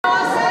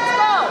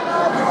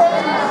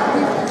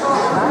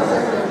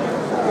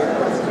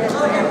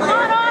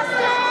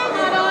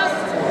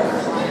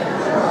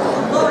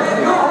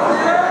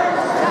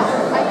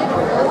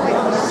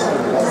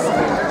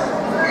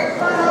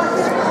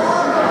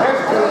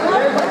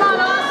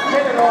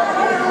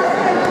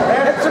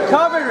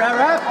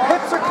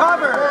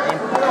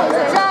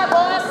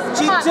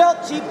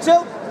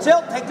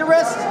tilt, take the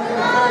wrist.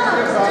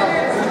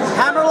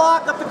 Hammer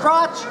lock up the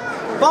crotch.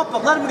 Bump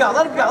him, let him go,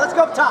 let him go. Let's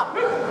go up top.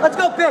 Let's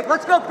go big,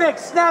 let's go big.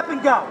 Snap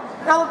and go.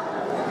 Now,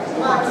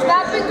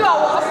 snap and go,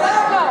 Ross,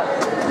 let's go.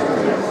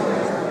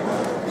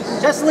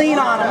 Just lean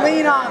on him,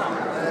 lean on him.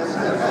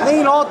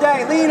 Lean all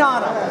day, lean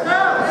on him. Come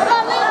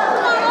on, lean,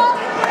 come on,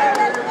 Ross.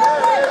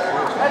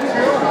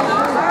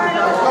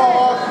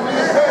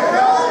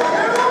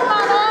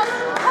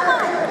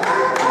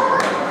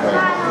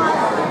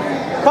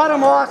 Cut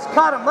him, Ross.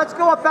 Cut him. Let's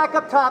go up back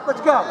up top.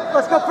 Let's go.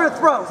 Let's go for the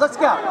throws. Let's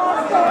go. Come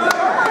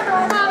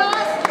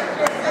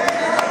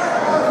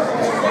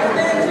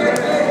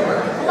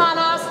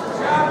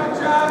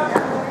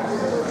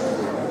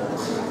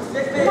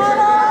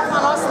on,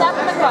 Ross. Snap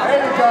him and go.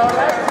 There you go.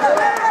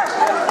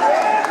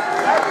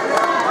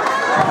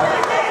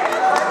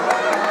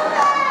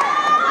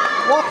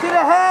 Walk to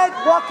the head.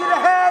 Walk to the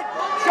head.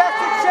 Chest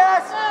to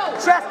chest.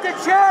 Chest to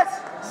chest.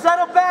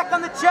 Settle back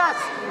on the chest.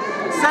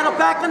 Settle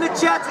back on the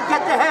chest and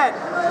get the head.